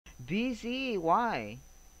Busy. Why?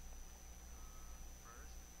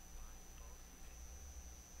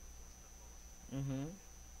 Mm-hmm.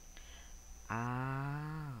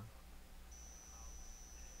 Ah.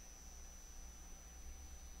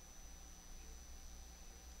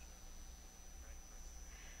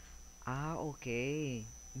 Ah, okay.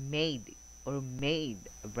 Made or made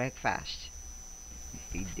breakfast.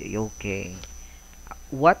 Okay.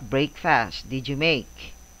 What breakfast did you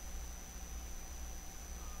make?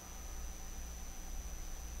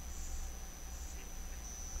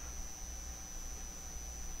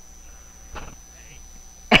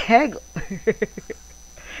 Egg.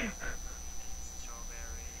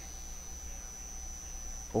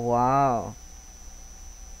 Wow.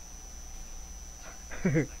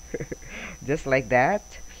 Just like that?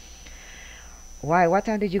 Why? What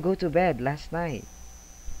time did you go to bed last night?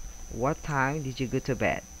 What time did you go to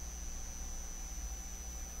bed?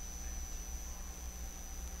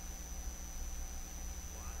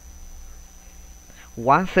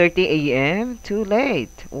 1:30 a.m.? Too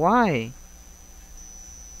late. Why?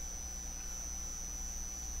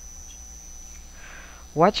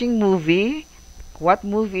 Watching movie? What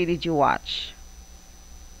movie did you watch?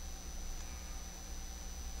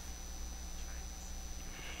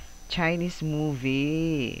 Chinese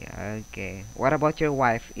movie. Okay. What about your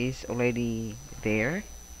wife? Is already there?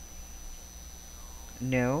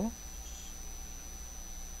 No?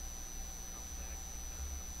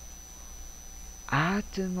 Ah,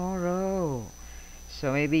 tomorrow.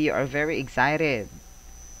 So maybe you are very excited.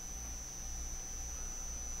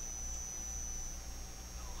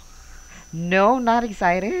 No, not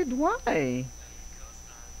excited? Why?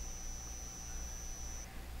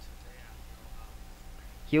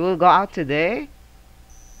 You will go out today?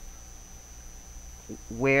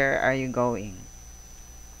 Where are you going?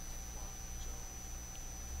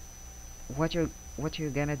 What you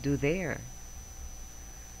gonna do there?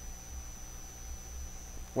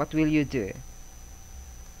 What will you do?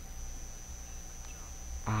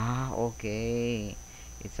 Ah, okay.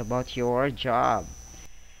 It's about your job.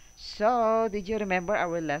 So, did you remember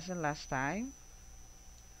our lesson last time?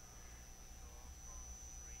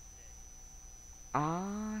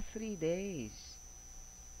 Ah, 3 days.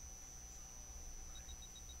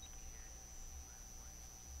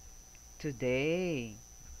 Today.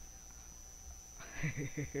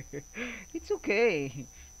 It's okay.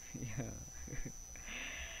 Yeah.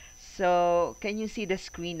 So, can you see the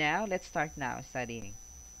screen now? Let's start now studying.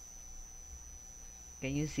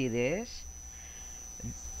 Can you see this?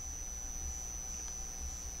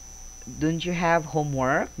 Don't you have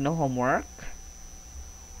homework? No homework?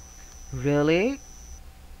 Really?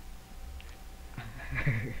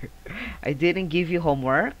 I didn't give you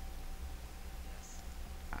homework?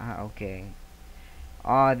 Ah, okay.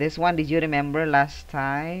 Oh, this one, did you remember last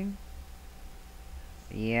time?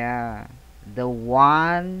 Yeah. The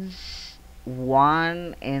ones,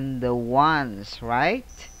 one and the ones, right?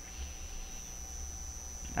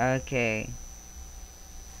 Okay.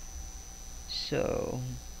 So,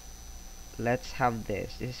 let's have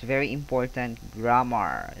this. This is very important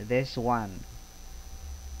grammar. This one.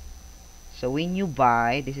 So, when you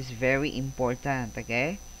buy, this is very important,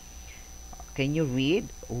 okay? Can you read?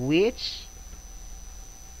 Which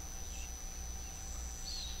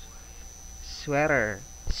sweater?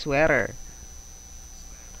 Sweater.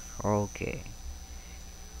 Okay.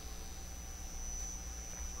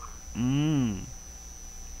 Mm.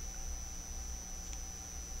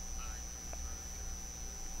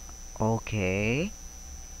 Okay.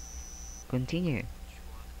 Continue.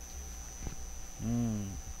 Mm.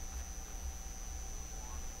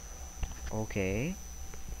 Okay.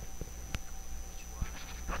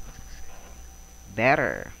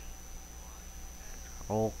 Better.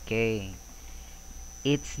 Okay.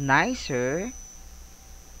 It's nicer.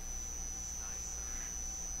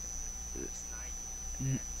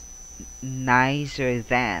 N- Nicer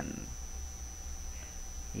than.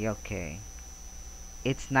 Okay.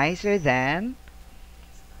 It's nicer than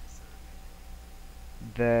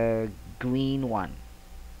the green one.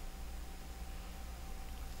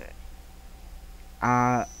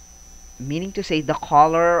 Uh, Meaning to say the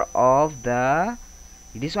color of the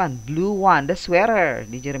this one, blue one, the sweater.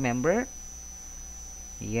 Did you remember?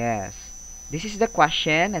 Yes. This is the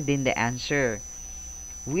question and then the answer.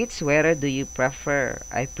 Which sweater do you prefer?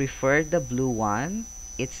 I prefer the blue one.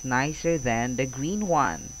 It's nicer than the green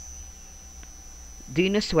one. Do you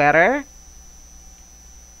know sweater?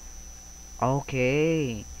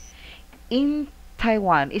 Okay. In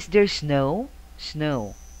Taiwan, is there snow?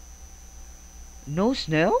 Snow. No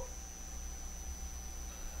snow?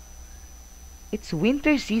 It's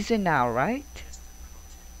winter season now, right?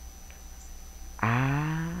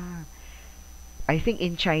 I think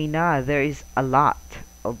in China there is a lot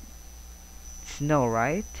of snow,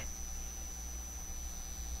 right?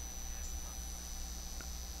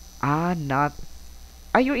 Ah, not.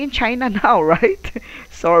 Are you in China now, right?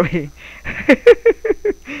 Sorry.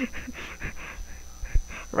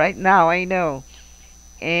 Right now, I know.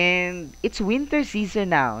 And it's winter season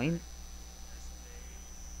now in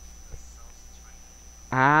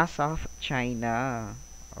South China.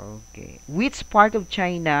 Okay. Which part of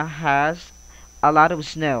China has a lot of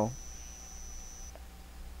snow?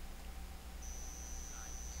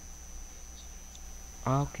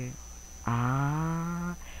 Okay.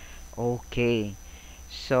 Ah, okay.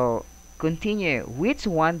 So, continue. Which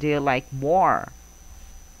one do you like more?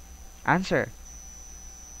 Answer.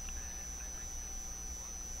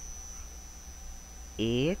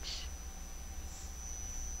 It's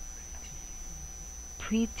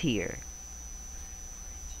prettier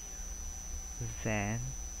than.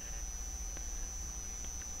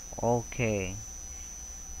 Okay.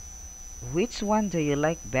 Which one do you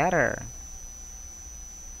like better?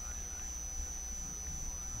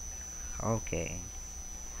 Okay.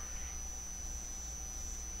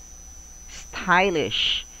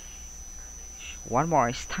 Stylish. One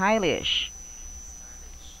more. Stylish.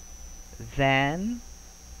 Then.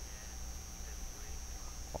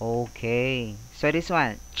 Okay. So this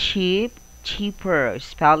one. Cheap. Cheaper.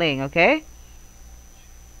 Spelling. Okay.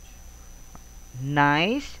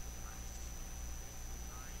 Nice.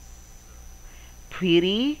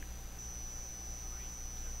 Pretty.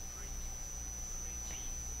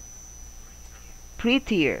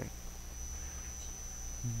 Prettier.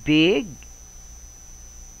 Big.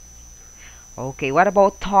 Okay. What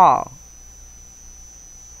about tall?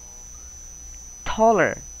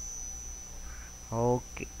 Taller.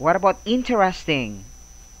 Okay. What about interesting?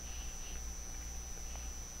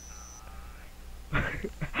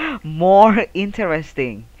 More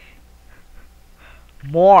interesting.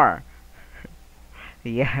 More.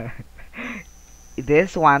 Yeah.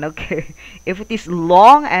 This one, okay. If it is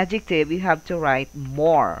long adjective, you have to write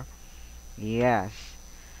more. Yes.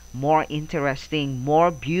 More interesting,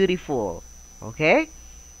 more beautiful. Okay?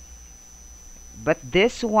 But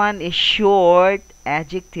this one is short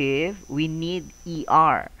adjective. We need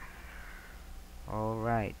ER. All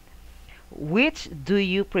right. Which do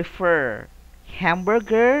you prefer?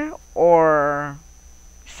 Hamburger or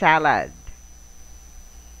salad?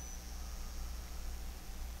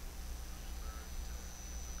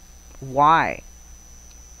 Why?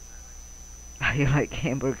 You like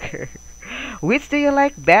hamburger. Which do you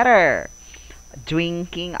like better?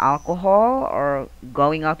 Drinking alcohol or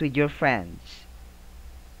going out with your friends?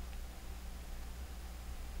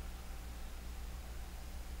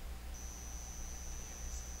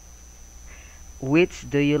 Which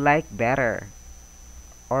do you like better?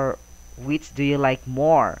 Or which do you like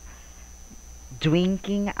more?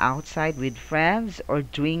 Drinking outside with friends or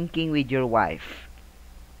drinking with your wife?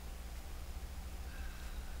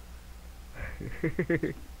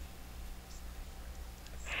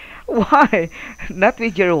 Why? Not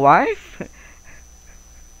with your wife?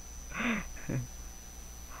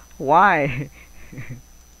 Why?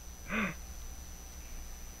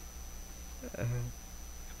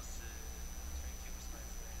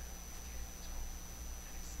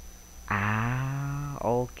 Ah,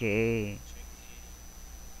 okay.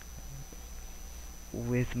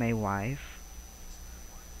 With my wife.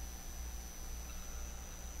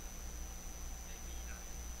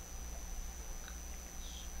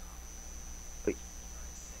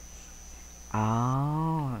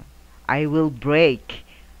 Oh, I will break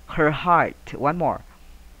her heart. One more.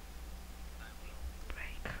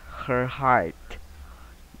 Break her heart.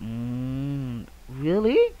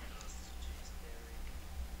 Really?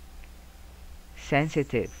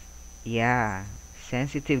 Sensitive. Yeah,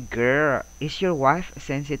 sensitive girl. Is your wife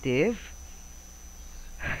sensitive?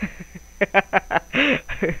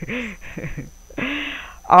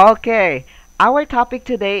 Okay, our topic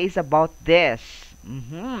today is about this.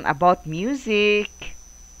 About music.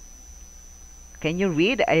 Can you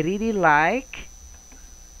read? I really like.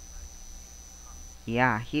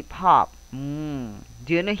 Yeah, hip hop. Do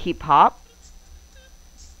you know hip hop?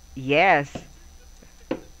 Yes.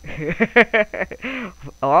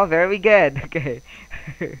 Oh, very good. Okay.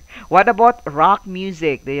 What about rock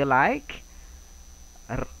music? Do you like?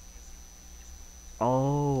 R-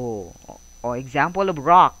 oh, example of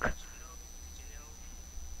rock.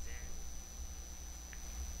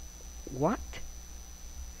 What?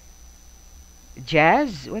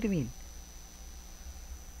 Jazz? What do you mean?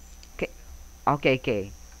 Okay, okay,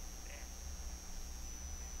 okay.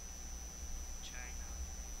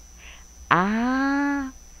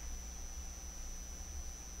 Ah,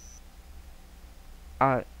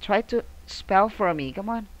 Try to spell for me. Come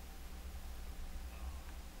on.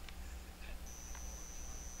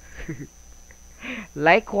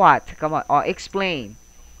 Like what? Come on. Explain.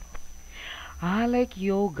 Like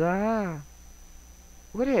yoga.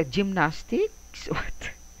 What is it? Gymnastics? What?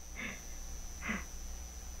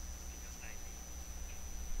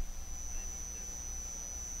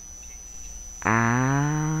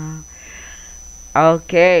 Ah.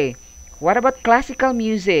 Okay. What about classical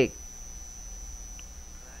music?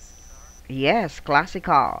 Yes,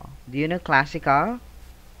 classical. Do you know classical?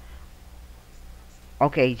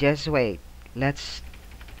 Okay, just wait. Let's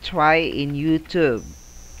try in YouTube.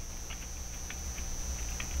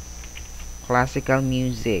 Classical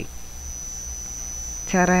music.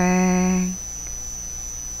 Ta-da!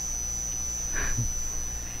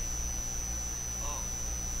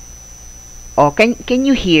 Oh, can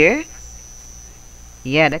you hear?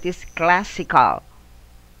 Yeah, that is classical.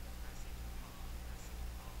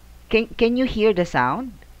 Can you hear the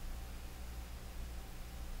sound?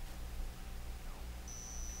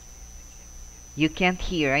 You can't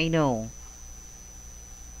hear, I know.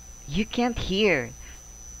 You can't hear.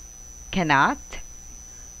 Cannot?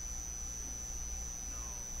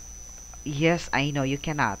 Yes, I know you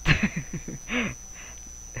cannot.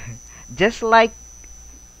 Just like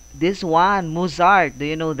this one, Mozart. Do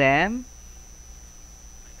you know them?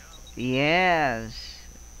 Yes.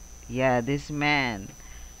 Yeah, this man.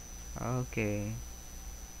 Okay.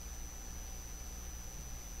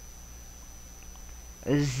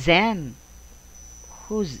 Zen.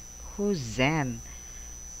 Who's who's Zen?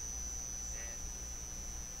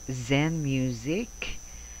 Zen music?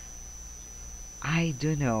 I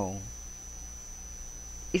don't know.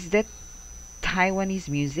 Is that Taiwanese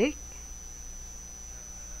music?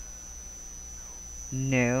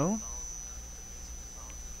 No.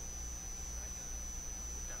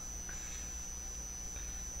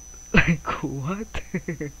 Like what?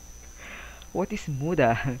 What is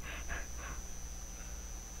Muda?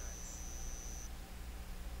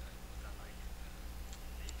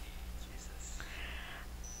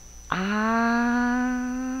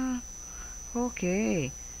 Ah,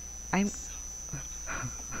 okay. I'm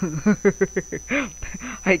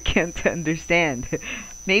I can't understand.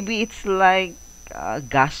 Maybe it's like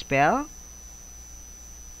gospel.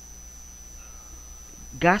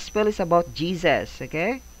 Gospel is about Jesus,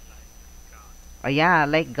 okay? Oh yeah,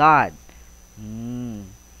 like God. Mm.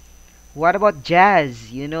 What about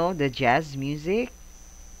jazz? You know the jazz music?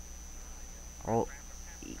 Oh,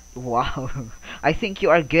 wow. I think you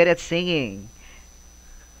are good at singing.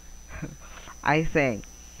 I think.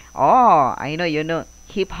 Oh, I know you know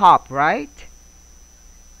hip hop, right?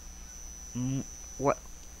 Mm, what?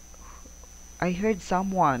 I heard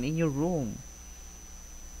someone in your room.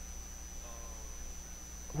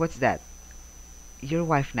 What's that? Your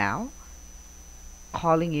wife now?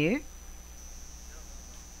 Calling you?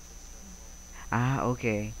 Ah,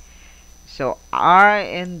 okay. So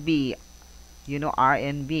R&B, you know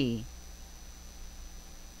R&B.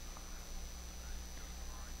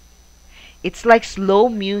 It's like slow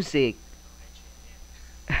music.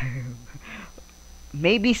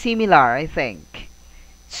 Maybe similar, I think.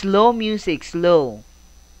 Slow music, slow.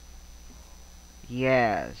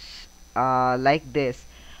 Yes. Like this.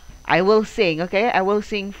 I will sing, okay? I will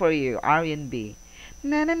sing for you R&B.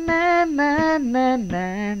 Na na na na na na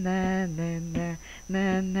na na na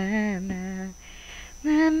na na na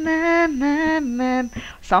na na na na,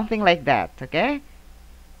 something like that, okay?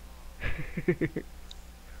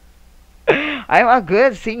 I'm a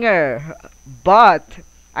good singer, but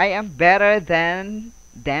I am better than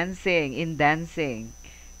dancing in dancing.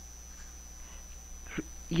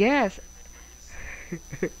 Yes,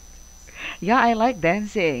 yeah, I like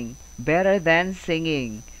dancing better than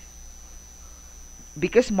singing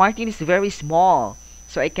because Martin is very small,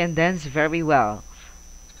 so I can dance very well.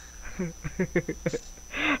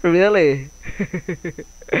 Really?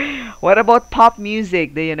 What about pop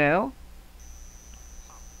music? Do you know?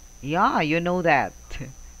 Yeah, you know that.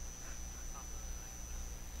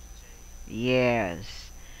 Yes.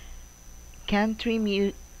 Country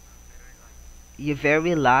music you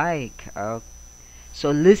very like. So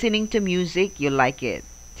listening to music, you like it.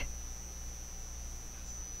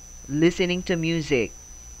 Listening to music.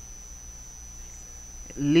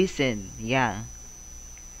 Listen, yeah.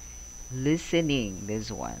 Listening, this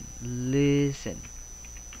one. Listen.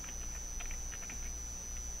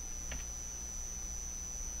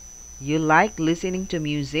 You like listening to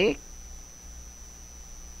music?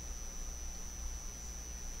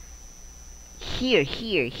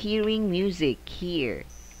 Hearing music, here.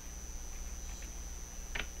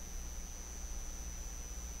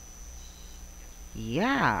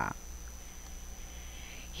 Yeah.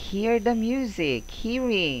 Hear the music.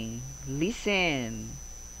 Hearing. Listen.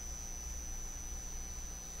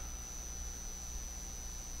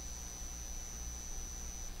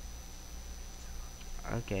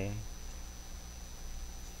 Okay.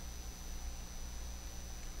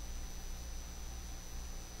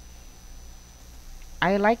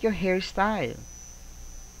 I like your hairstyle.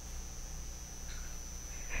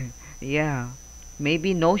 Yeah.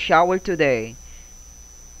 Maybe no shower today.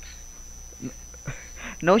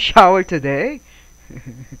 No shower today?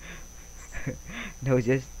 No,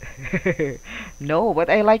 just no, but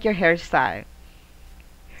I like your hairstyle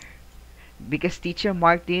because teacher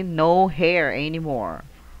Martin no hair anymore.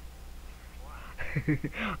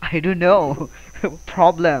 I don't know.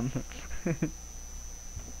 Problem.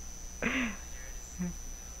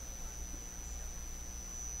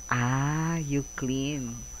 Ah, you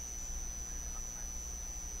clean.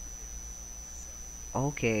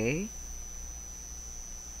 Okay.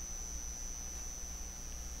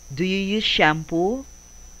 Do you use shampoo?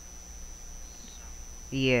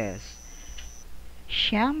 Yes.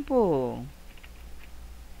 Shampoo.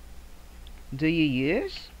 Do you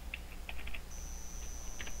use?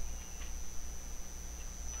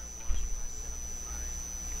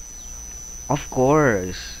 Of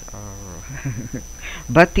course.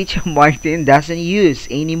 But teacher Martin doesn't use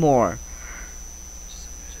anymore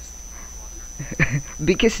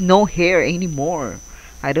because no hair anymore.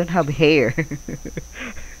 I don't have hair.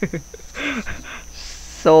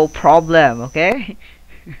 So problem, okay?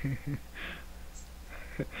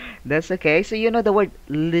 That's okay. So you know the word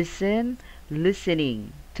listen,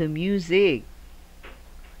 listening to music.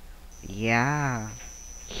 Yeah.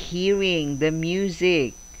 Hearing the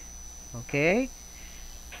music. Okay?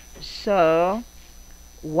 So,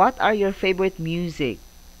 what are your favorite music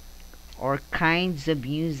or kinds of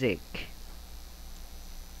music?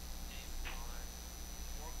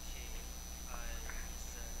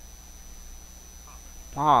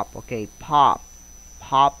 Pop, okay, pop.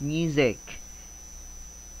 Pop music.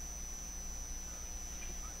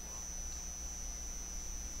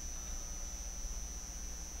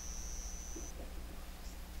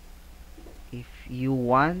 If you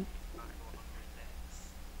want,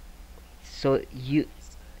 so you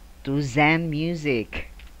to Zen music.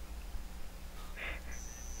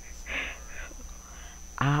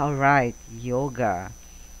 All right, yoga.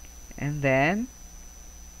 And then,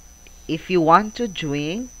 if you want to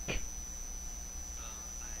drink,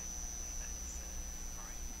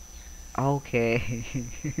 okay,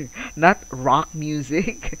 not rock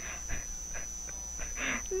music.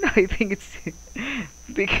 No, I think it's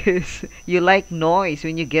because you like noise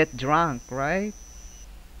when you get drunk, right?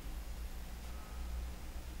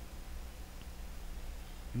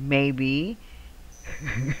 Maybe.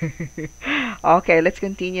 Okay, let's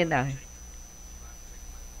continue now.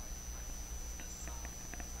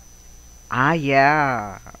 Ah,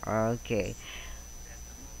 yeah. Okay.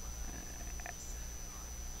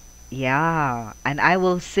 Yeah, and I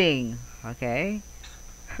will sing. Okay.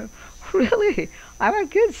 Really? I'm a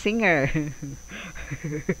good singer.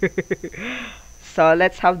 So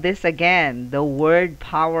let's have this again. The word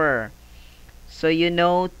power. So you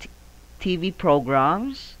know TV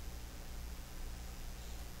programs?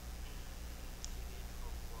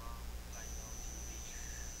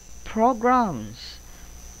 Programs.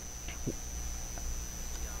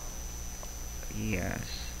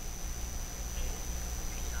 Yes.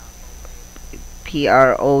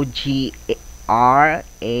 Program.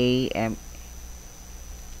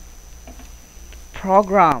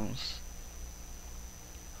 Programs.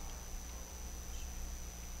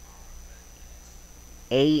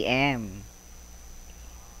 AM.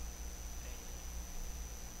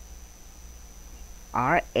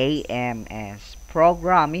 RAMS.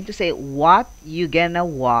 Program. Mean to say what you gonna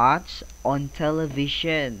watch on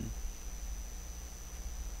television.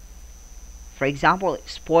 For example,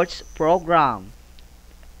 sports program,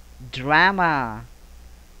 drama,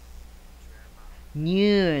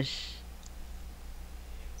 news.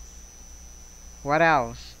 What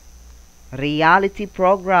else? Reality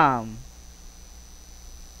program.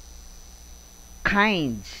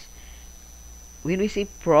 Kinds. When we say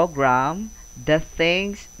program, the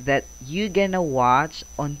things that you gonna watch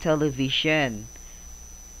on television.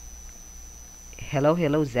 Hello,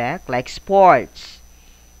 hello, Zach. Like sports.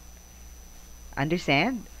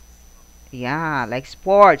 Understand? Yeah, like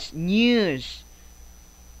sports, news.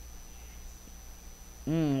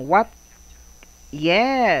 What?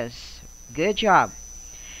 Yes. Good job.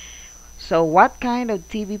 So, what kind of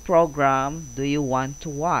TV program do you want to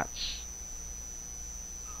watch?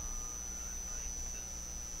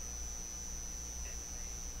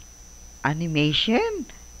 Animation?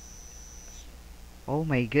 Oh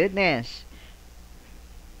my goodness.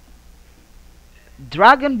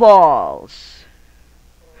 Dragon Balls.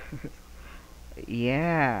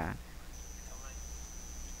 Yeah.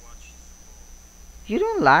 You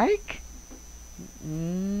don't like?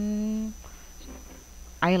 Mm,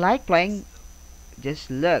 I like playing. Just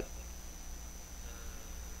look.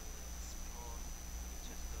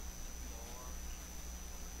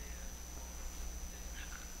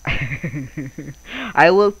 I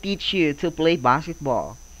will teach you to play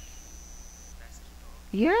basketball.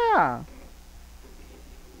 Yeah.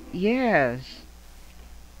 Yes.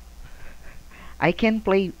 I can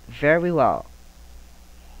play very well.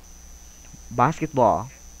 Basketball.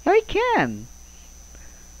 I can.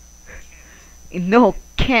 No,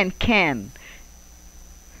 can.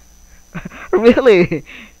 Really?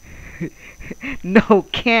 No,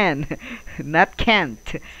 can. Not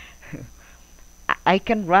can't. I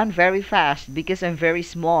can run very fast because I'm very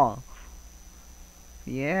small.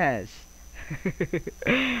 Yes.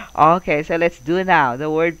 Okay, so let's do now the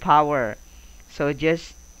word power. So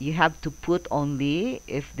just you have to put only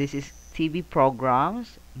if this is TV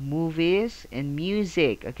programs, movies, and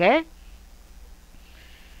music. Okay.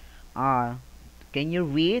 Uh, can you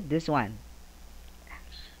read this one?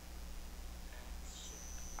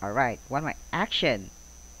 All right. One more. Action.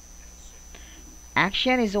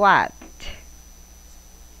 Action is what?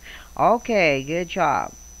 Okay, good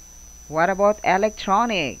job. What about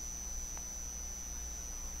electronic?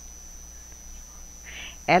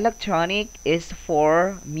 Electronic is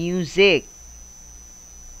for music.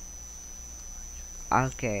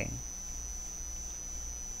 Okay.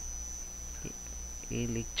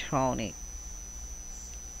 Electronic.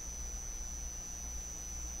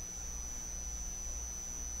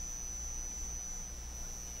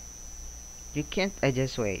 You can't. I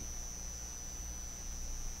just wait.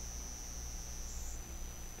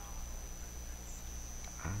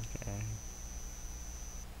 Okay.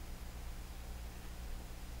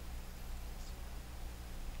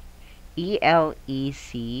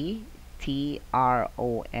 Electronic.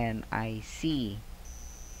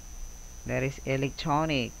 That is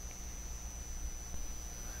electronic.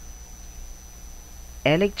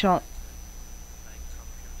 Electron.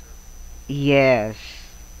 Yes.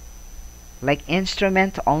 Like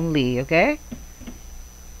instrument only. Okay.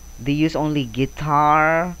 They use only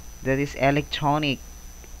guitar. That is electronic.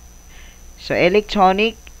 So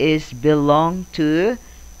electronic is belong to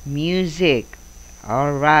music.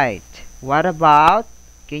 All right. What about?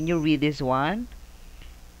 Can you read this one?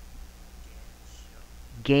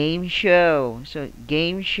 Game show. So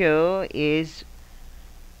game show is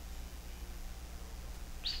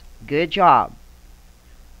good job.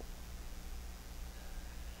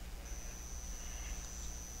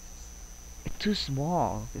 Too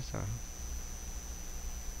small. Sorry.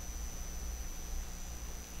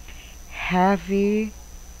 Heavy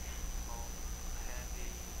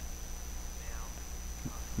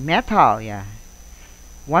metal. Yeah.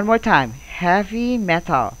 One more time. Heavy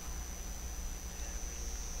metal.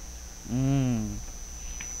 Mm.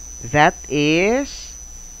 That is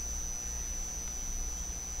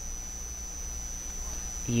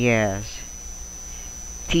yes.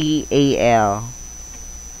 TAL.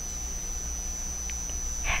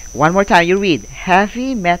 One more time. You read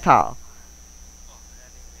heavy metal.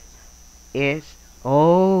 Is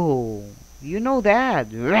oh, you know that.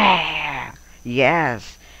 Rah!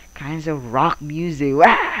 Yes, kinds of rock music.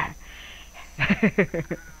 Rah!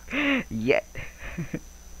 Yeah,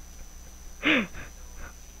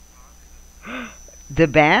 the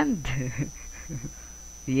band.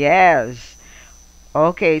 Yes.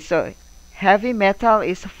 Okay, so heavy metal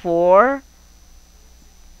is for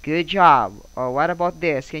good job. Or what about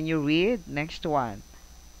this? Can you read next one?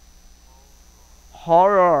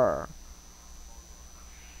 Horror.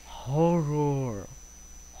 Horror.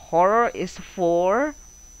 Horror is for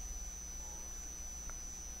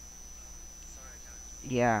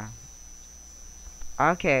yeah.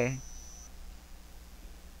 Okay.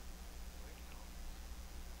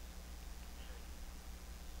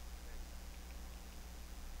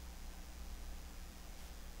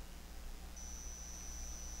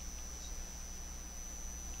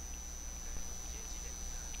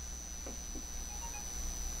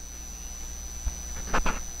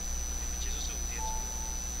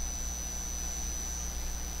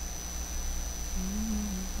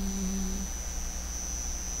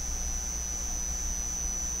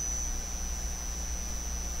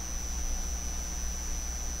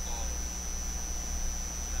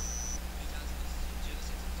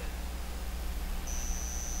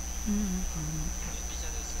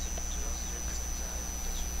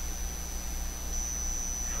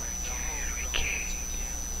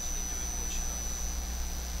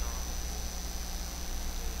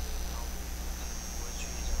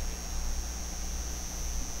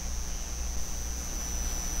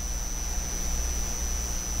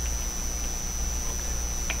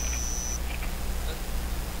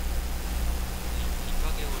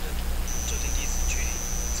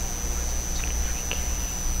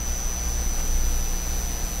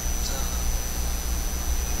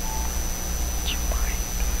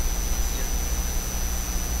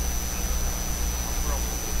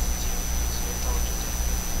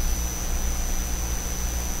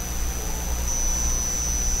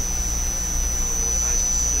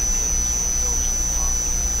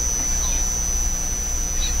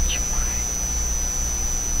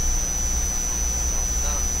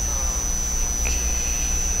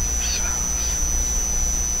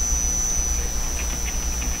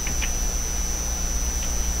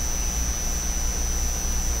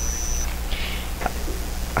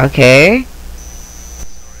 Okay.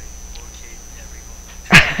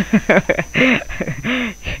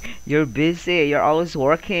 You're busy. You're always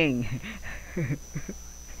working.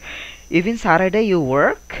 Even Saturday you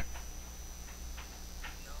work?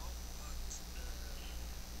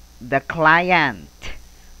 The client.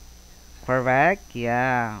 Correct?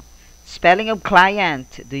 Yeah. Spelling of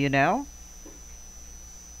client. Do you know?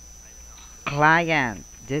 Client.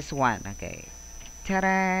 This one. Okay.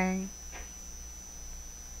 Ta-da!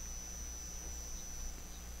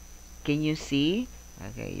 Can you see?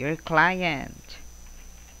 Okay, your client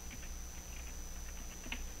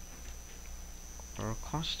or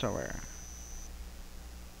customer.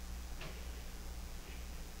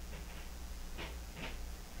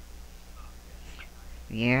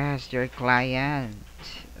 Yes, your client.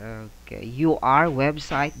 Okay, you are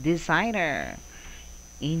website designer,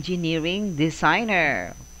 engineering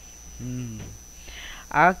designer. Hmm.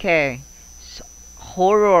 Okay, so,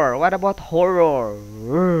 horror. What about horror?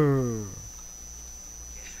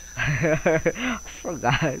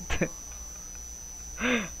 Forgot.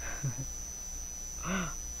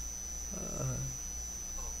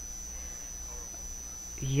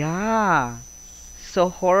 Yeah. So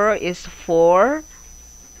horror is for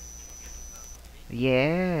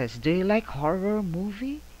yes. Do you like horror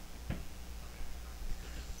movie?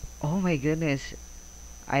 Oh my goodness,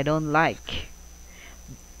 I don't like.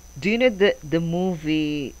 Do you know the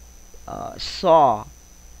movie Saw?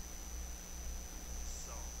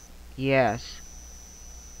 Yes,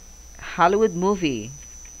 Hollywood movie.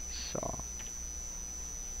 Saw.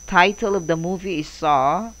 Title of the movie is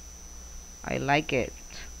Saw. I like it.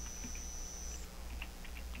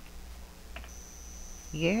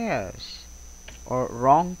 Yes. Or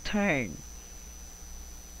Wrong Turn.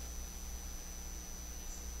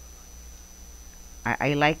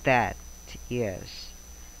 I like that. Yes.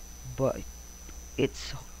 But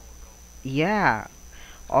it's yeah.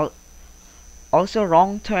 Al Also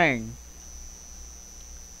Wrong Turn.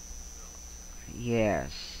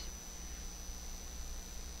 Yes.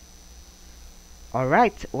 All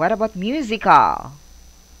right. What about musical?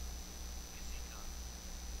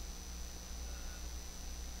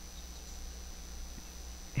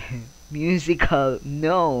 Musical.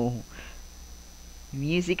 No.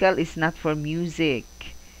 Musical is not for music.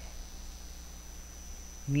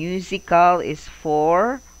 Musical is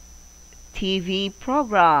for TV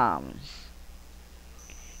programs.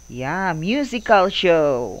 Yeah, musical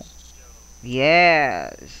show.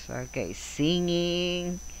 Yes. Okay,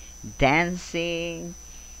 singing, dancing.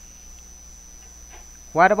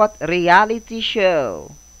 What about reality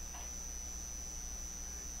show?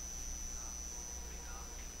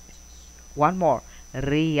 One more.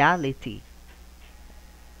 Reality.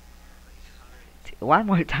 One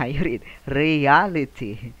more time you read.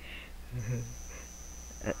 Reality.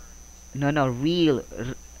 No, no, real.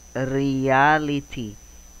 Reality.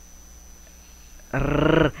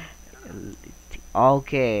 R-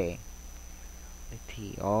 okay.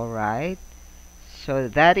 All right. So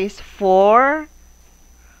that is for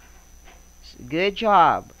good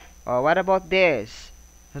job. What about this?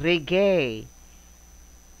 Reggae.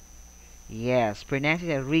 Yes,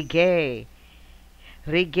 pronunciation reggae.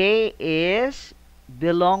 Reggae is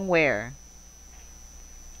belong where?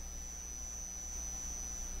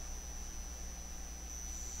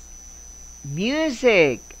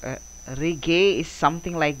 Music. Reggae is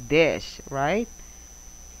something like this, right?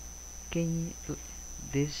 Can you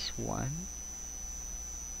this one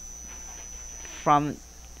from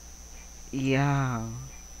yeah,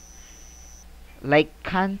 like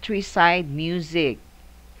countryside music.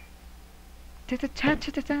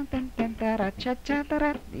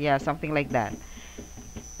 Yeah, something like that.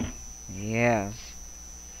 Yes.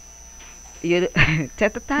 You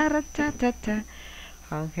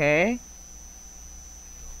okay.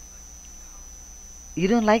 You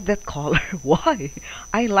don't like that color? Why?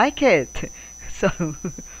 I like it. So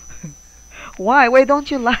why? Why don't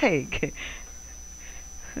you like?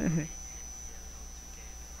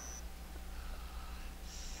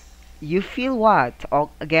 You feel what? Oh,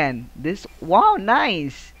 again, this wow,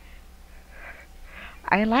 nice.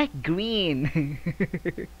 I like green.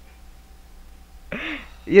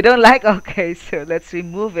 You don't like? Okay, so let's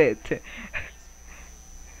remove it.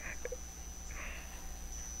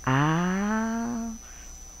 Ah,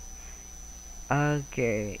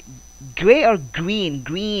 okay. Gray or green?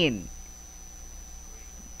 Green.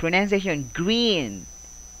 Pronunciation green.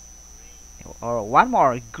 Or one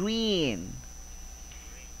more, green.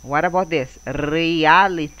 What about this?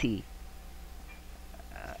 Reality.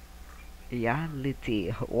 Reality.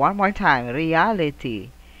 One more time. Reality.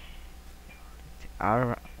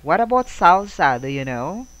 Alright. What about salsa? Do you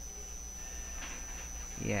know?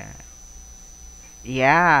 Yeah.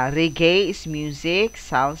 Yeah, reggae is music.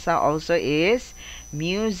 Salsa also is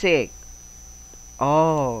music.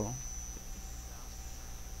 Oh,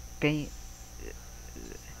 can you,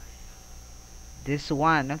 this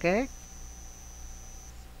one, okay?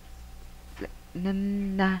 Na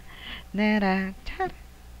na na na cha.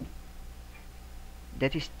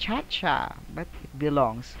 That is cha-cha, but it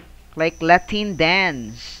belongs like Latin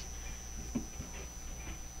dance.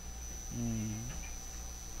 Mm,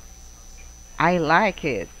 I like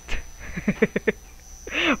it.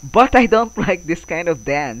 But I don't like this kind of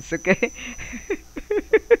dance, okay?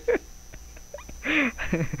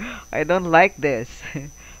 I don't like this.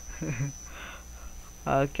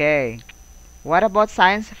 Okay. What about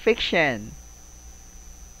science fiction?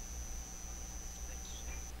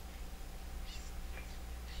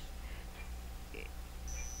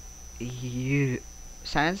 You,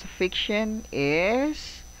 science fiction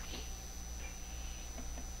is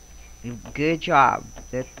good job.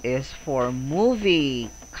 That is for movie,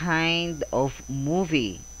 kind of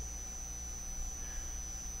movie.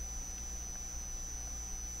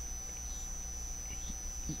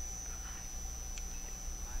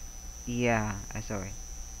 Yeah, I sorry.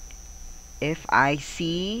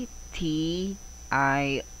 Fiction.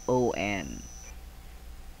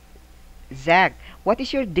 Zach, what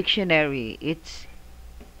is your dictionary? It's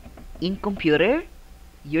in computer?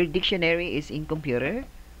 Your dictionary is in computer?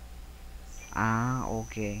 Ah,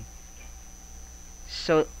 okay.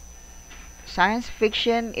 So science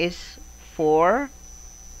fiction is for,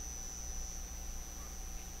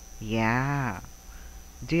 yeah.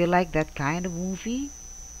 Do you like that kind of movie?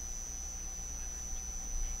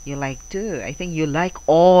 You like too. I think you like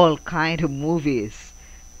all kind of movies.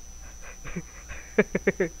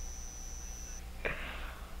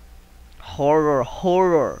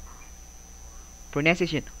 Horror.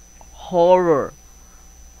 Pronunciation, horror.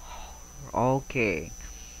 Okay.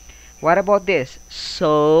 What about this?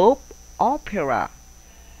 Soap opera.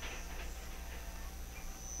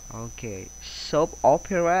 Okay. Soap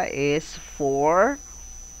opera is for,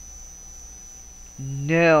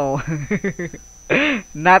 no.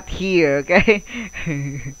 Not here, okay?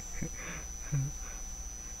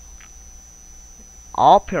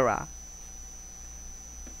 Opera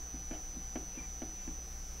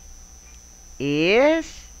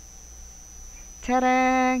is,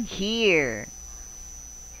 ta-da, here.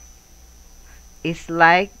 It's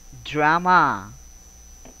like drama.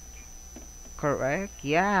 Correct?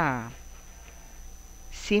 Yeah.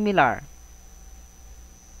 Similar.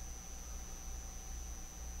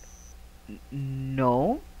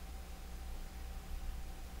 No.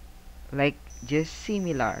 Like just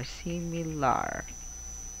similar.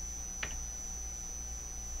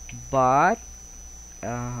 But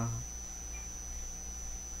uh,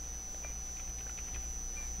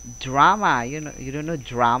 drama. You don't know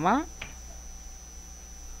drama?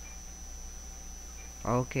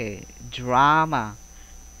 Okay, drama.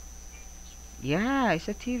 Yeah, it's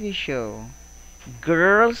a TV show.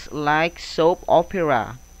 Girls like soap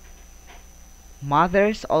opera.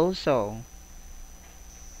 Mothers also.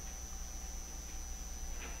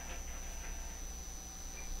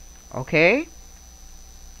 Okay?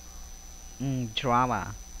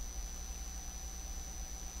 Drama.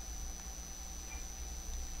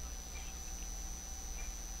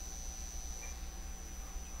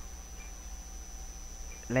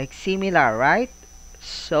 Like similar, right?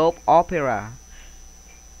 Soap opera.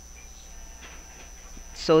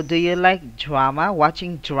 So do you like drama?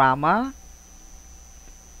 Watching drama?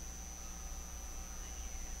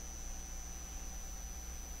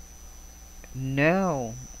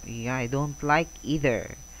 No. Yeah, I don't like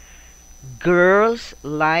either. Girls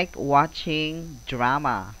like watching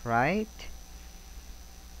drama, right?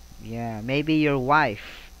 Yeah, maybe your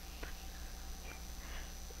wife.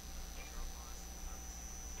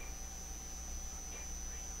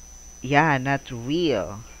 Yeah, not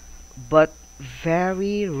real, but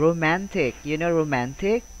very romantic. You know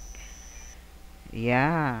romantic?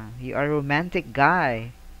 Yeah, you are a romantic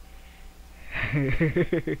guy.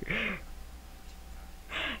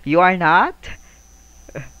 You are not?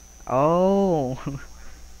 Oh,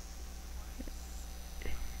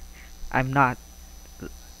 I'm not.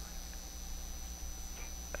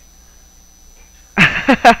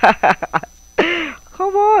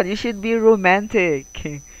 Come on, you should be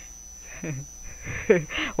romantic.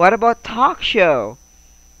 What about talk show?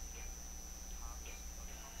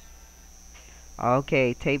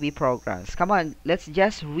 Okay, TV programs. Come on, let's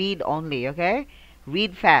just read only, okay?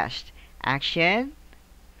 Read fast. Action.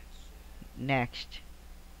 Next.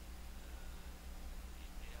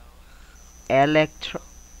 electro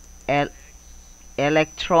el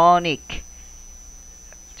electronic.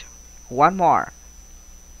 One more.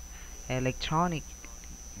 Electronic.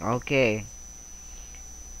 Okay.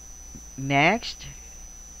 Next,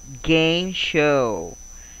 game show.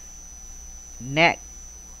 Next.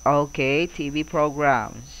 Okay, TV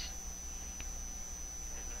programs.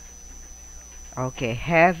 Okay,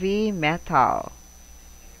 heavy metal.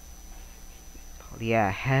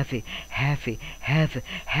 Yeah, heavy.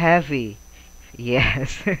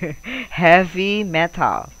 Yes, heavy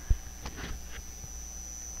metal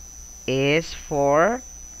is for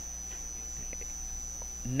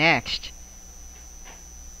next.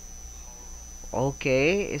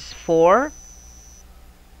 Okay, is for.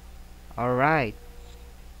 All right,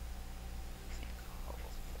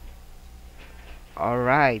 all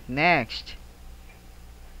right. Next,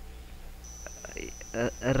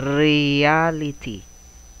 reality.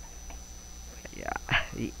 Yeah,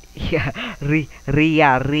 yeah,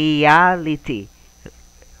 reality.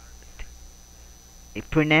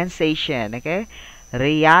 Pronunciation. Okay,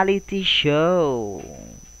 reality show.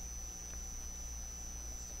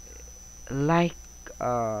 Like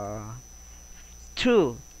uh,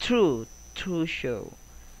 true show.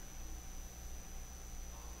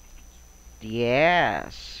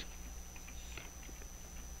 Yes,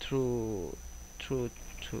 true, true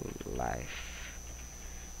life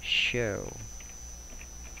show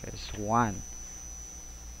is one.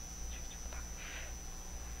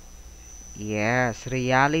 Yes,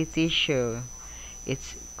 reality show.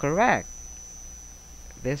 It's correct.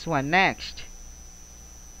 This one next.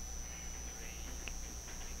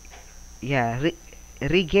 Yeah,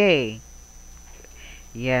 reggae.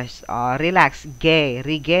 Yes, relax.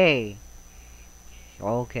 Reggae.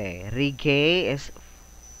 Okay, reggae is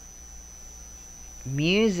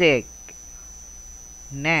music.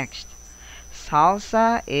 Next,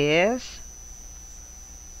 salsa is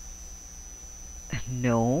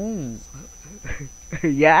no.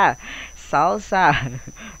 Yeah, salsa.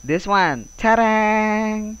 This one,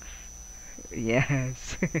 tarang.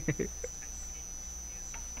 Yes.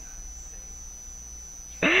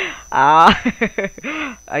 Ah,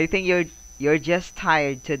 I think you're just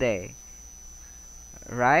tired today,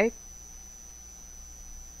 right?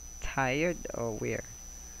 Tired or where?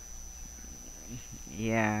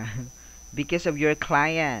 Yeah, because of your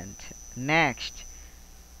client. Next,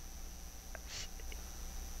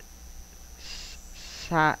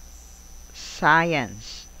 sci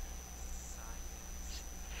science,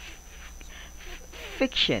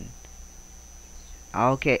 fiction.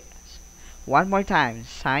 Okay, one more time.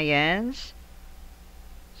 Science,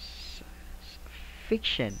 s-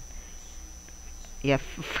 fiction. Yeah,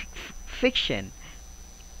 fiction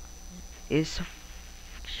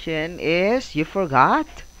is you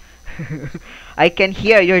forgot. I can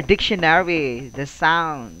hear your dictionary, the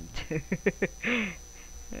sound.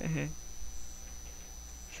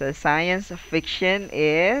 So science fiction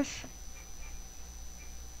is,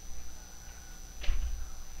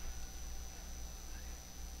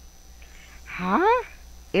 huh?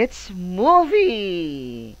 It's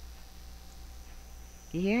movie.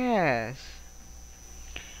 Yes.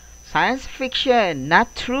 Science fiction,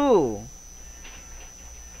 not true.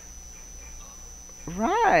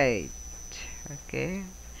 Right. Okay.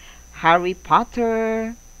 Harry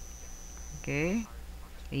Potter. Okay.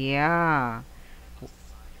 Yeah.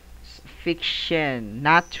 Fiction,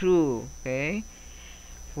 not true. Okay.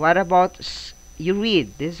 What about you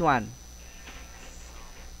read this one?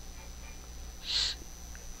 S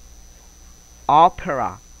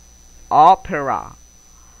opera. Opera.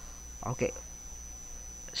 Okay.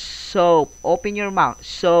 Soap. Open your mouth.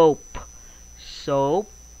 Soap.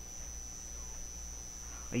 Soap.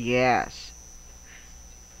 Yes.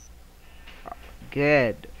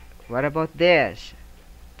 Good. What about this?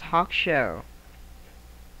 Talk show.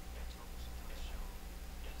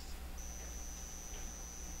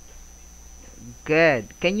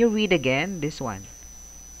 Good. Can you read again this one?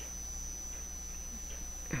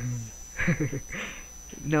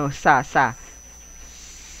 No, science.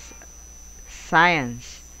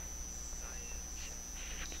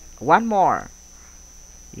 One more.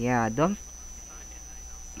 Yeah, don't.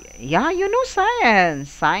 Yeah, you know science.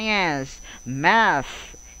 Science,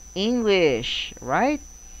 math, English, right?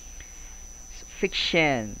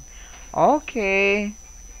 Fiction. Okay.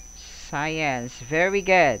 Science. Very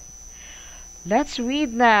good. Let's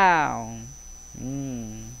read now.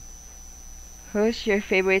 Hmm. Who's your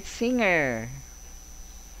favorite singer?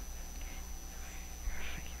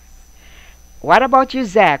 What about you,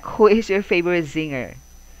 Zach? Who is your favorite singer?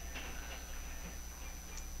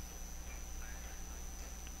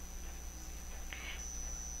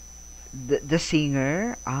 The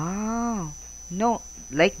singer? Ah, no,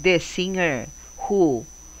 like this singer. Who?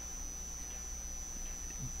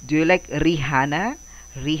 Do you like Rihanna?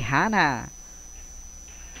 Rihanna.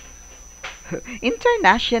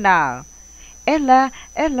 International. Ella,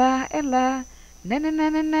 Ella, Ella. Na na na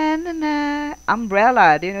na na na na.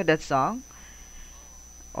 Umbrella. Do you know that song?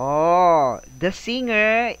 Oh, the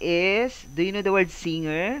singer is. Do you know the word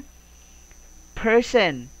singer?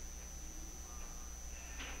 Person.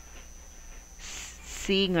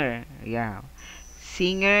 Singer. Yeah.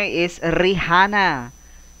 Singer is Rihanna.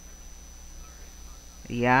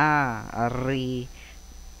 Yeah,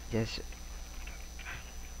 just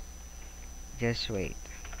just wait.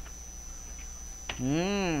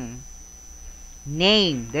 Hmm.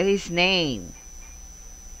 Name. That is name.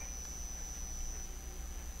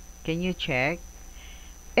 Can you check?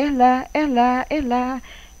 Ella, Ella, Ella.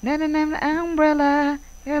 Na na na na, umbrella.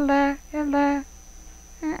 Ella, Ella.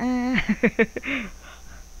 Uh-uh.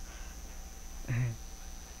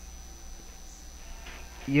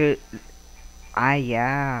 you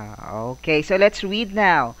yeah. Okay, so let's read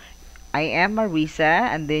now. I am Marisa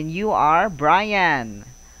and then you are Brian.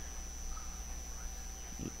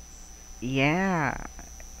 Yeah.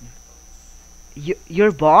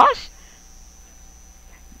 Your boss?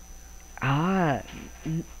 Ah,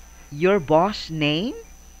 n- your boss name?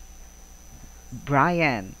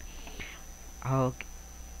 Brian. Okay.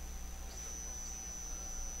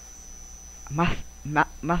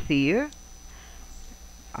 Matthew?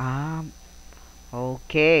 Um,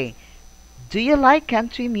 okay. Do you like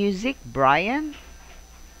country music, Brian?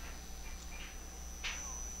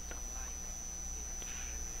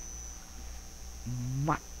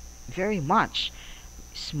 Mu Very much.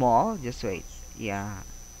 Small? Just wait. Yeah.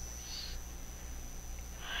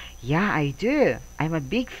 Yeah, I do. I'm a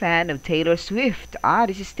big fan of Taylor Swift. Ah,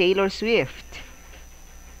 this is Taylor Swift.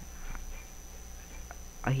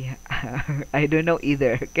 Oh, yeah. I don't know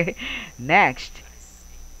either. Okay. Next.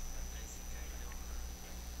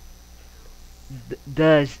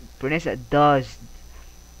 Does. Pronounce it does.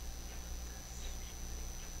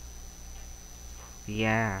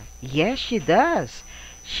 Yeah. Yes, she does.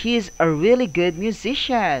 She's a really good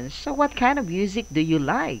musician. So what kind of music do you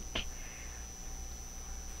like?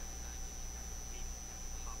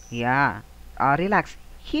 Yeah. Relax.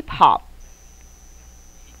 Hip hop.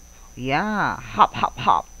 Yeah. Hop, hop,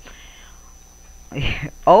 hop.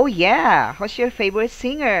 Oh, yeah. Who's your favorite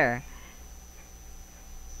singer?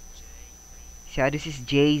 So this is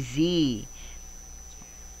Jay-Z.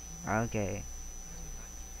 Okay.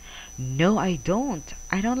 No, I don't.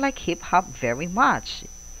 I don't like hip hop very much.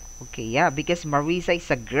 Okay, yeah, because Marisa is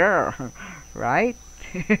a girl, right?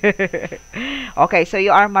 Okay, so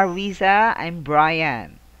you are Marisa, I'm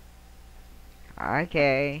Brian.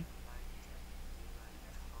 Okay.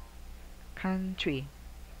 Country.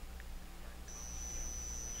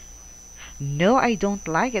 No, I don't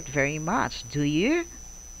like it very much. Do you?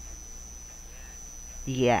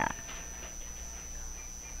 Yeah,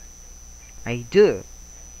 I do.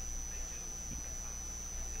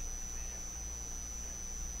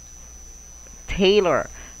 Taylor.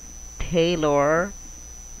 Taylor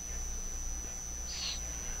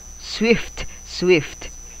Swift. Swift.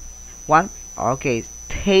 One. Okay.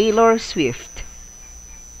 Taylor Swift.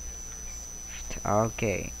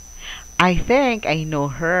 Okay. I think I know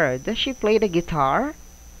her. Does she play the guitar?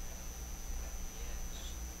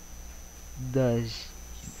 Does.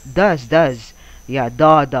 Does. Yeah,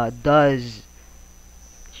 does.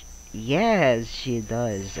 Yes, she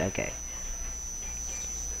does. Okay.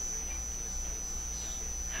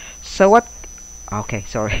 So what? Okay,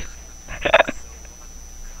 sorry.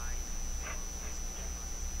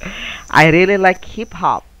 I really like hip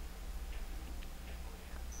hop.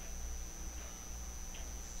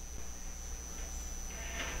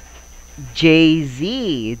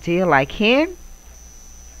 Jay-Z. Do you like him?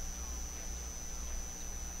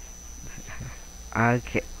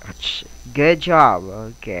 Okay. Good job.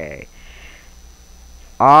 Okay.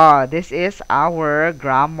 This is our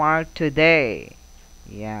grammar today.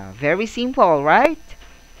 Yeah, very simple, right?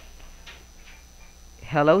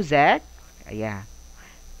 Hello, Zach. Yeah.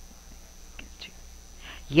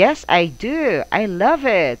 Yes, I do. I love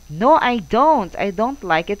it. No, I don't. I don't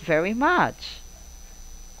like it very much.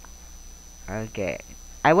 Okay.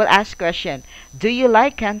 I will ask question. Do you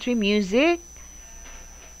like country music?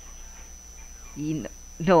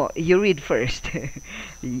 No, you read first.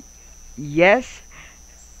 Y- yes.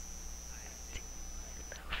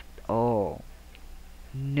 Oh,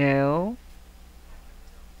 no.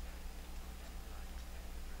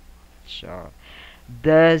 Sure.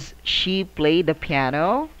 Does she play the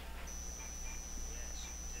piano?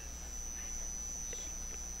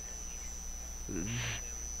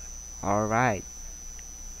 All right.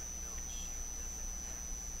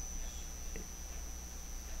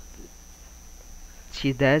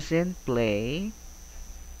 She doesn't play.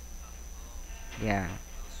 Yeah.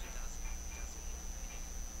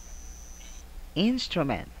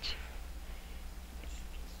 Instrument.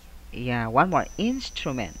 Yeah, one more.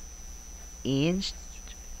 Instrument. Inst.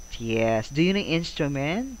 Yes. Do you know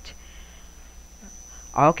instrument?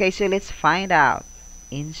 Okay, so let's find out.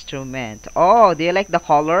 Instrument. Oh, do you like the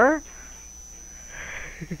color?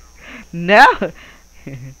 No.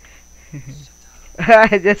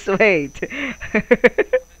 Just wait.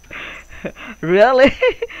 Really?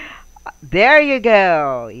 There you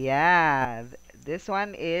go. Yeah. This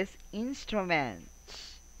one is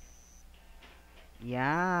instruments.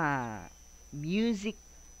 Yeah. Music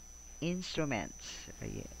instruments.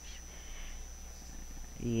 Yes.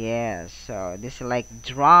 Yes. So this is like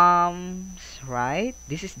drums, right?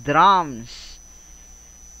 This is drums.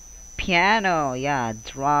 Piano. Yeah.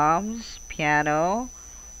 Drums, piano.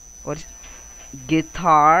 What's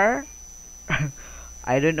guitar?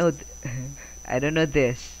 I don't know. I don't know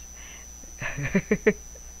this.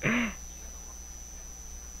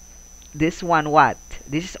 This one what?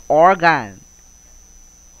 This is organ.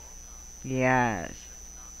 Yes.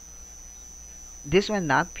 This one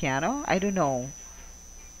not piano? I don't know.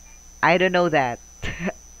 I don't know that.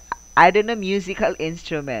 I don't know musical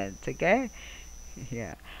instruments, okay?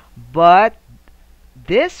 Yeah. But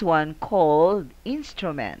this one called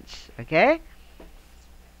instruments, okay?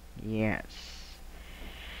 Yes.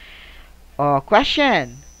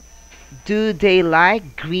 Question. Do they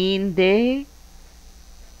like Green Day?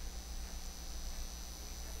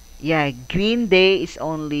 Yeah, Green Day is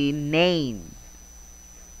only name.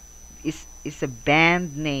 It's a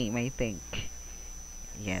band name, I think.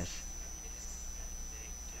 Yes.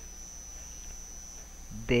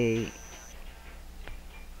 They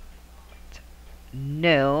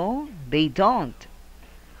No, they don't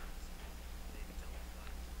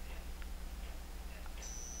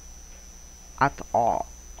at all.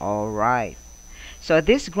 All right. So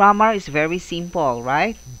this grammar is very simple,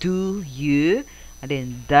 right? Do you, and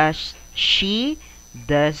then does she,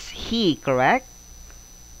 does he, correct?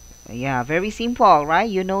 Yeah, very simple, right?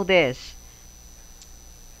 You know this.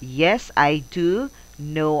 Yes, I do.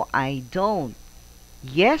 No, I don't.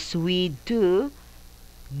 Yes, we do.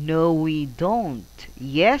 No, we don't.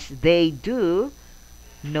 Yes, they do.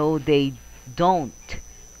 No, they don't.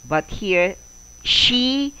 But here,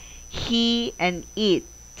 she, he, and it.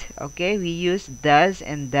 Okay, we use does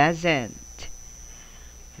and doesn't.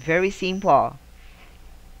 Very simple.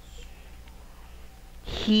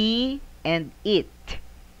 He and it.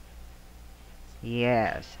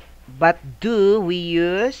 Yes. But do we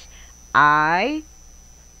use I,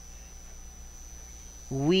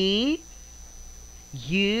 we,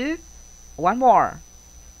 you, one more.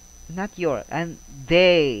 Not your, and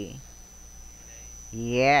they.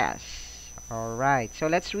 Yes. All right. So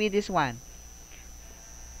let's read this one.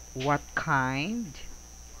 What kind?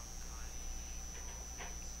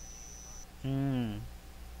 Mm.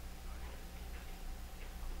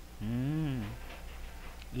 Mm.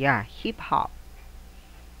 Yeah, hip hop.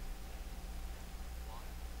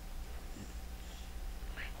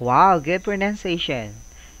 Wow, good pronunciation.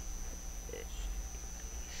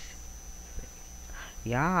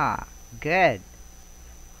 Yeah, good.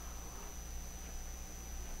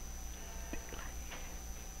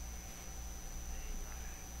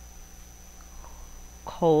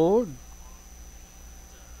 Cold.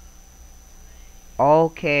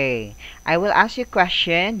 Okay. I will ask you a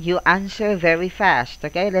question. You answer very fast.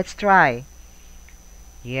 Okay, let's try.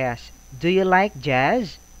 Yes. Do you like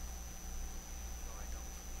jazz?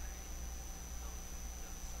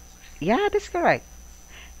 Yeah, that's correct.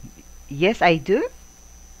 Yes, I do.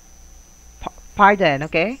 Pardon,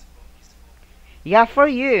 okay? Yeah, for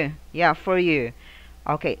you. Yeah, for you.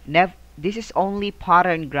 Okay, this is only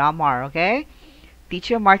pattern grammar, okay?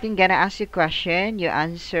 Teacher Martin gonna ask you a question. You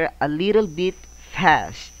answer a little bit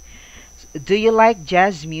fast. Do you like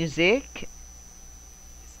jazz music?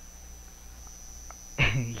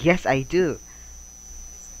 Yes, I do.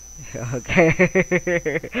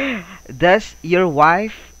 Okay. Does your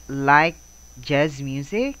wife like jazz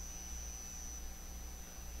music?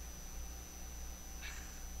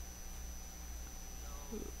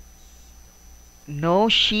 No,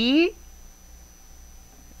 sh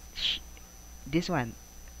this one.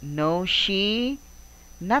 No, she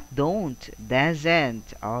not don't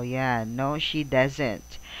doesn't. Oh yeah, no, she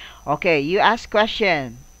doesn't. Okay, you ask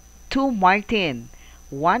question. To Martin.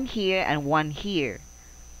 One here and one here.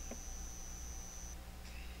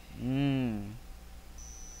 Mm.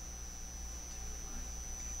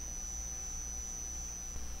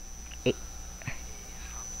 A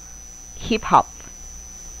hip hop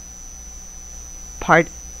part.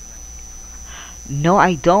 No,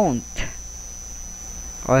 I don't.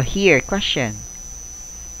 Or here, question.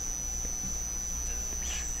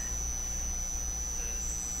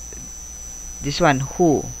 This one,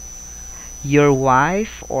 who? Your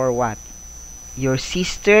wife or what? Your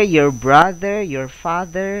sister, your brother, your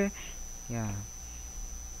father? Yeah.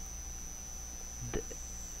 D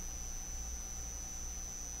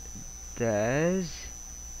does.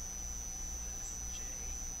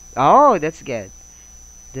 Oh, that's good.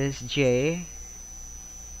 Does J.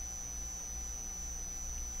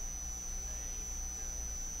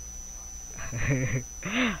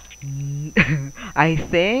 I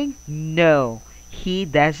think no. He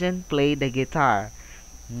doesn't play the guitar.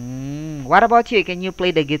 What about you? Can you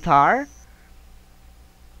play the guitar?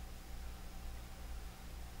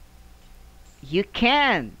 You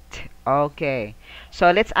can't. Okay.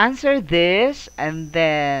 So let's answer this and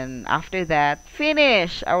then after that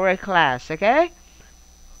finish our class, okay?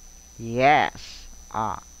 Yes.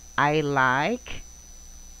 I like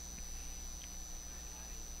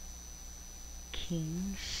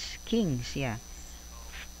kings. Kings, yeah.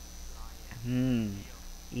 Hmm.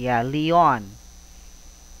 Yeah, Leon.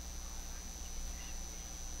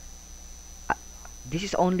 Uh, this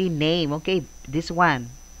is only name, okay? This one.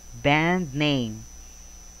 Band name.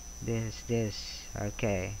 This.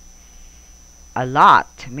 Okay. A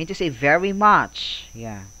lot. Mean to say very much.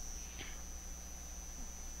 Yeah.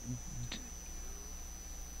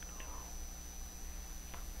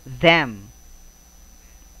 Them.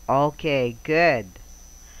 Okay, good.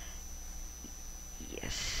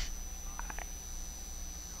 Yes.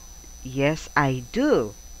 Yes, I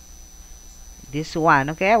do. This one,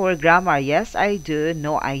 okay? Our grammar. Yes, I do.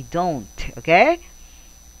 No, I don't. Okay?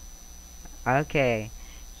 Okay.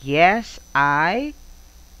 Yes, I.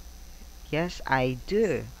 Yes, I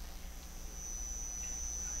do.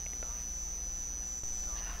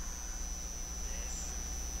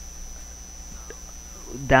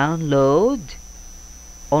 Download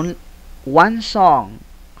on one song.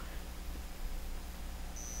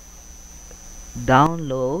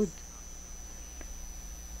 Download.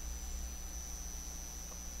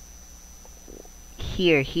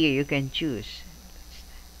 Here, you can choose.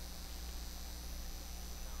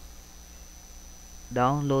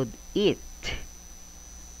 Download it.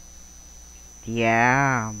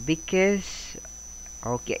 Yeah, because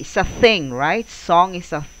okay, it's a thing, right? Song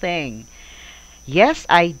is a thing. Yes,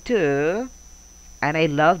 I do. And I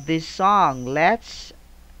love this song. Let's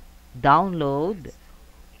download.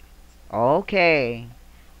 Okay.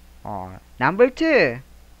 Number two.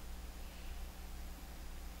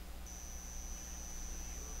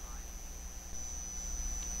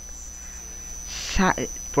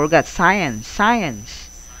 Forgot science. Science.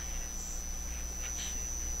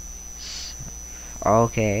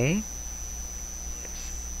 Okay.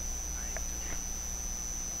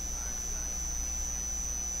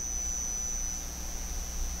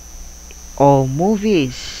 Oh,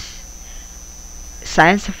 movies.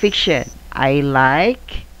 Science fiction. I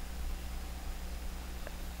like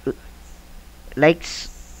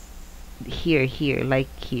here,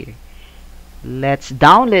 like here. Let's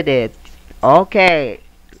download it. Okay.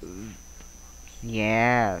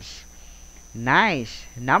 Yes. Nice.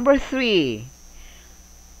 Number three.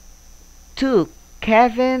 Two.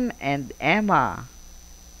 Kevin and Emma.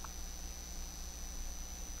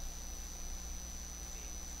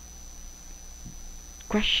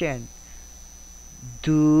 Question.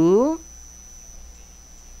 Do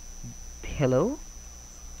hello?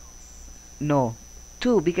 No.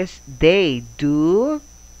 Two because they do.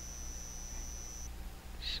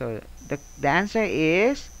 So the answer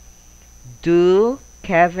is do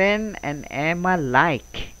Kevin and Emma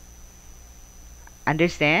like?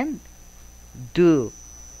 Understand? Do.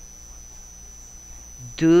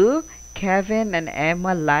 Do Kevin and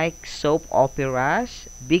Emma like soap operas?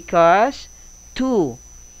 Because two.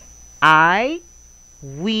 I,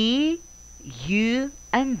 we, you,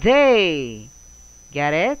 and they.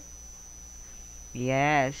 Get it?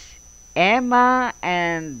 Yes. Emma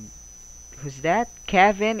and who's that?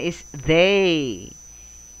 Kevin is they.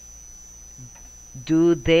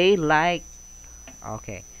 Do they like?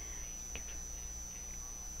 Okay.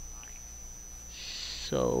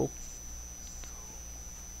 So,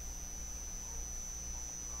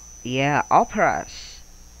 yeah, operas.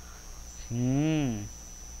 Hmm.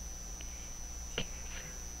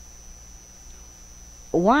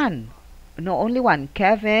 One. No, only one.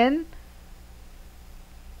 Kevin,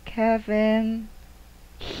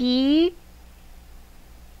 he,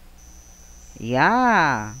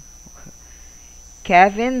 yeah.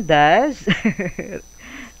 Kevin does.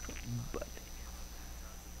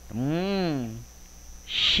 mm,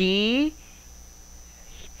 she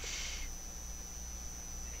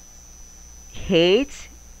hates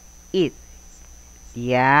it.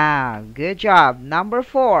 Yeah, good job. Number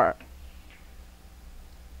four.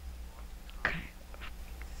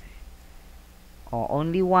 Oh,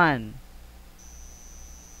 only one.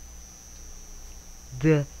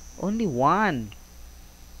 The only one.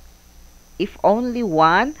 If only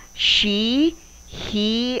one, she,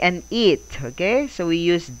 he, and it. Okay, so we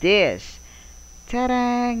use this.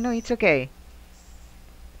 Ta-da! No, it's okay.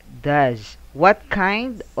 Does. What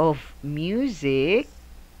kind of music?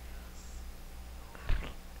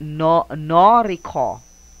 No, Noriko.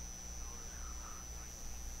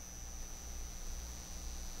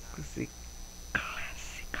 Music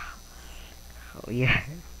classical. Oh, yeah.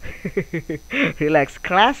 Relax.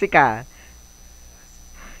 Classical.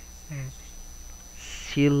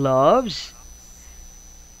 She loves.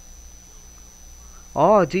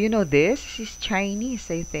 Oh, do you know this? She's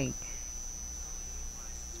Chinese, I think.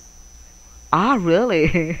 Ah,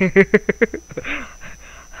 really?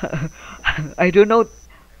 I don't know.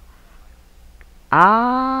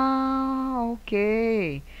 Ah,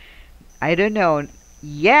 okay. I don't know.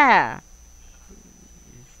 Yeah.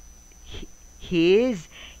 He- His,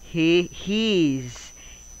 he's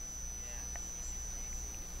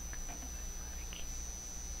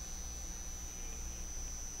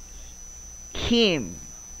him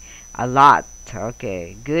a lot.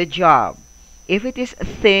 Okay, good job. If it is a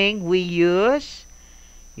thing we use,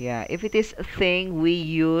 yeah, if it is a thing we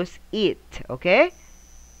use it, okay?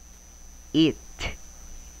 It.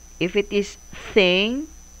 If it is thing,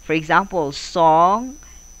 for example, song,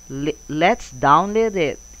 let's download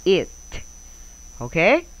it. It.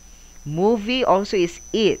 Okay? Movie also is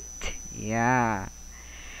it. Yeah.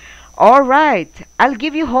 All right. I'll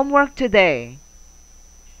give you homework today.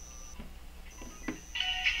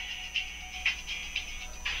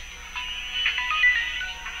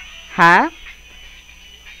 Huh?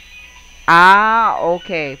 Ah,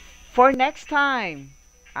 okay. For next time.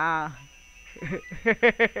 Ah.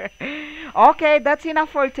 Okay, that's enough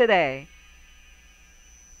for today.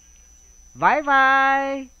 Bye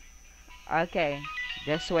bye. Okay,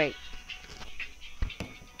 just wait.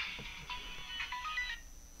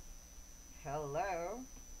 Hello.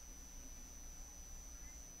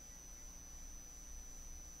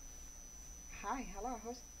 Hi, hello.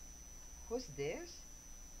 Who's this?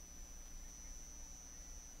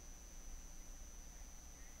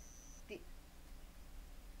 Ti-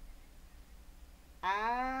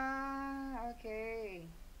 okay.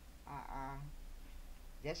 Ah.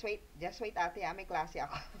 Just wait ate, may klase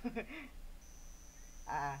ako.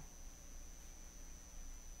 ah,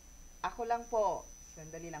 ako lang po.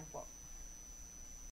 Sandali lang po.